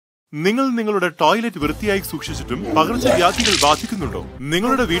നിങ്ങൾ നിങ്ങളുടെ ടോയ്ലറ്റ് വൃത്തിയായി സൂക്ഷിച്ചിട്ടും പകർച്ചവ്യാധികൾ ബാധിക്കുന്നുണ്ടോ?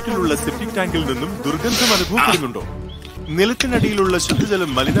 നിങ്ങളുടെ വീട്ടിലുള്ള സെപ്റ്റിക് ടാങ്കിൽ നിന്നും ദുർഗന്ധം അനുഭവപ്പെടുന്നുണ്ടോ? നിലത്തിനടിയിലുള്ള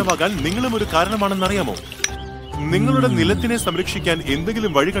ശുദ്ധജലം മലിനമാകാൻ നിങ്ങളും ഒരു കാരണമാണെന്നറിയാമോ? നിങ്ങളുടെ നിലത്തിനെ സംരക്ഷിക്കാൻ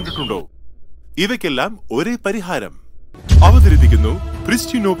എന്തെങ്കിലും വഴി കണ്ടിട്ടുണ്ടോ? ഇവയ്ക്കെല്ലാം ഒരേ പരിഹാരം. അവതരിപ്പിക്കുന്നു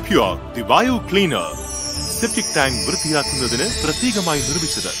പ്രിസ്റ്റിനോ pure the bio cleaner, septic tank വൃത്തിയാക്കുന്നതിന് പ്രത്യേകമായി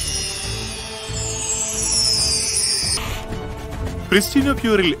നിർമ്മിച്ചത്. പ്രിസ്റ്റീനോ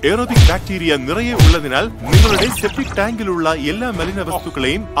പ്യൂറിൽ എയറോബിക് ബാക്ടീരിയ നിറയെ ഉള്ളതിനാൽ നിങ്ങളുടെ സെപ്റ്റിക് ടാങ്കിലുള്ള എല്ലാ മലിന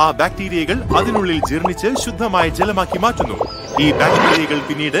വസ്തുക്കളെയും ആ ബാക്ടീരിയകൾ അതിനുള്ളിൽ ജീർണിച്ച് ശുദ്ധമായ ജലമാക്കി മാറ്റുന്നു. ഈ ബാക്ടീരിയകൾ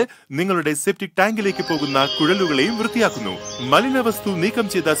പിന്നീട് നിങ്ങളുടെ സെപ്റ്റിക് ടാങ്കിലേക്ക് പോകുന്ന കുഴലുകളെയും വൃത്തിയാക്കുന്നു. മലിന വസ്തു നീക്കം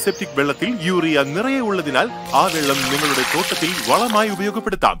ചെയ്ത സെപ്റ്റിക് വെള്ളത്തിൽ യൂറിയ നിറയെ ഉള്ളതിനാൽ ആ വെള്ളം നിങ്ങളുടെ തോട്ടത്തിൽ വളമായി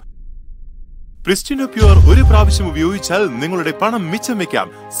ഉപയോഗപ്പെടുത്താം. പ്രിസ്റ്റീനോ പ്യൂർ ഒരു പ്രാവശ്യം ഉപയോഗിച്ചാൽ നിങ്ങളുടെ പണം മിച്ചം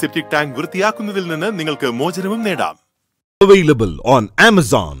വയ്ക്കാം. സെപ്റ്റിക് ടാങ്ക് വൃത്തിയാക്കുന്നതിൽ നിന്ന് നിങ്ങൾക്ക് മോചനവും നേടാം. Available on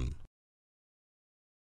Amazon.